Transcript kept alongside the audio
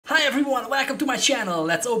everyone, welcome to my channel.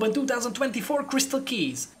 Let's open 2024 crystal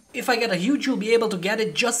keys. If I get a huge, you'll be able to get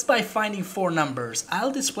it just by finding 4 numbers.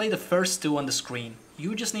 I'll display the first 2 on the screen.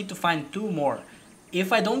 You just need to find 2 more.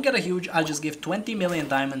 If I don't get a huge, I'll just give 20 million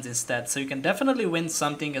diamonds instead, so you can definitely win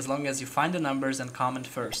something as long as you find the numbers and comment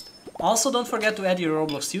first. Also, don't forget to add your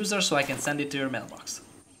Roblox user so I can send it to your mailbox.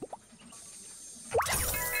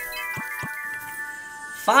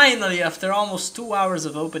 Finally, after almost 2 hours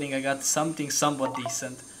of opening, I got something somewhat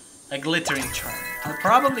decent. A glittering charm. I'll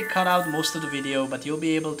probably cut out most of the video, but you'll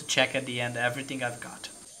be able to check at the end everything I've got.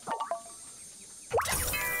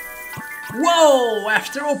 Whoa!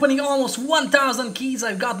 After opening almost 1000 keys,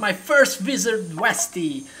 I've got my first wizard,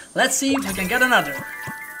 Westie. Let's see if we can get another.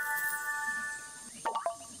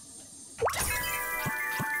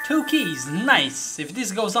 2 keys, nice. If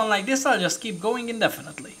this goes on like this, I'll just keep going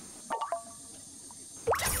indefinitely.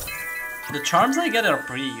 The charms I get are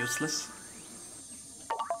pretty useless.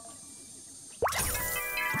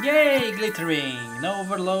 Yay, glittering! No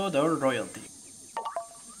overload or royalty.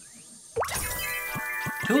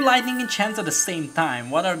 2 lightning enchants at the same time,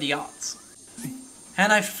 what are the odds?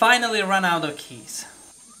 And I finally ran out of keys.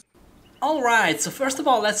 Alright, so first of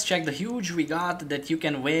all let's check the huge we got that you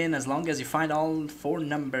can win as long as you find all 4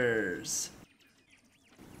 numbers.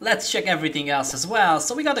 Let's check everything else as well.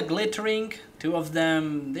 So we got a glittering, 2 of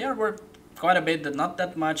them, they are worth quite a bit, but not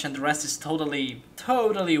that much, and the rest is totally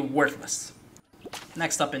worthless.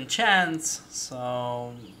 Next up, enchants.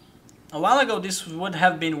 So a while ago this would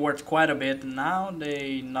have been worth quite a bit, now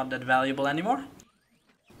they're not that valuable anymore.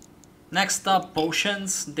 Next up,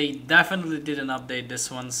 potions. They definitely didn't update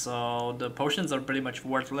this one, so the potions are pretty much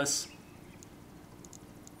worthless.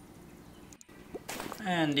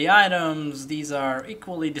 And the items, these are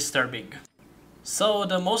equally disturbing. So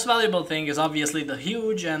the most valuable thing is obviously the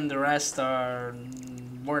huge, and the rest are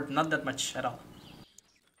worth not that much at all.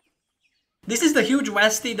 This is the huge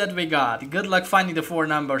Westie that we got. Good luck finding the 4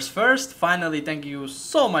 numbers first. Finally, thank you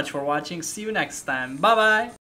so much for watching. See you next time. Bye bye!